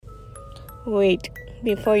Wait,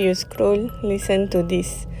 before you scroll, listen to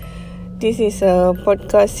this. This is a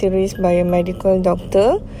podcast series by a medical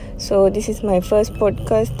doctor. So this is my first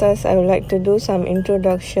podcast, thus I would like to do some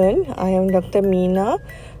introduction. I am Dr. Meena.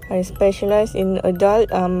 I specialize in adult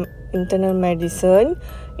internal medicine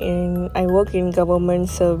and I work in government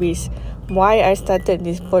service. Why I started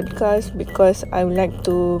this podcast? Because I would like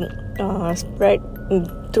to spread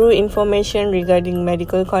true information regarding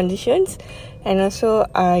medical conditions, and also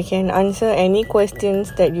I can answer any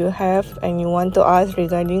questions that you have and you want to ask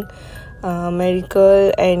regarding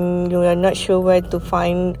medical and you are not sure where to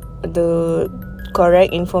find the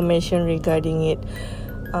correct information regarding it.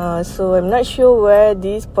 So I'm not sure where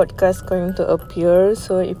this podcast is going to appear.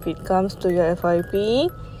 So if it comes to your FYP,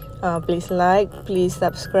 please like, please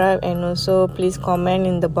subscribe, and also please comment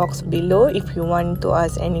in the box below if you want to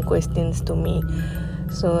ask any questions to me.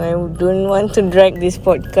 So I don't want to drag this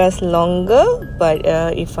podcast longer, but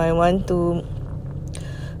if I want to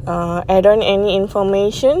add on any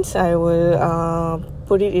informations, I will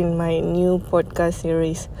put it in my new podcast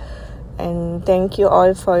series. And thank you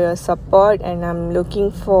all for your support, and I'm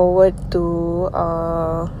looking forward to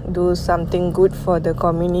do something good for the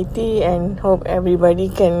community, and hope everybody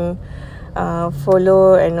can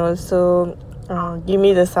follow and also give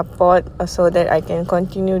me the support so that I can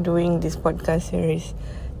continue doing this podcast series.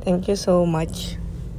 Thank you so much.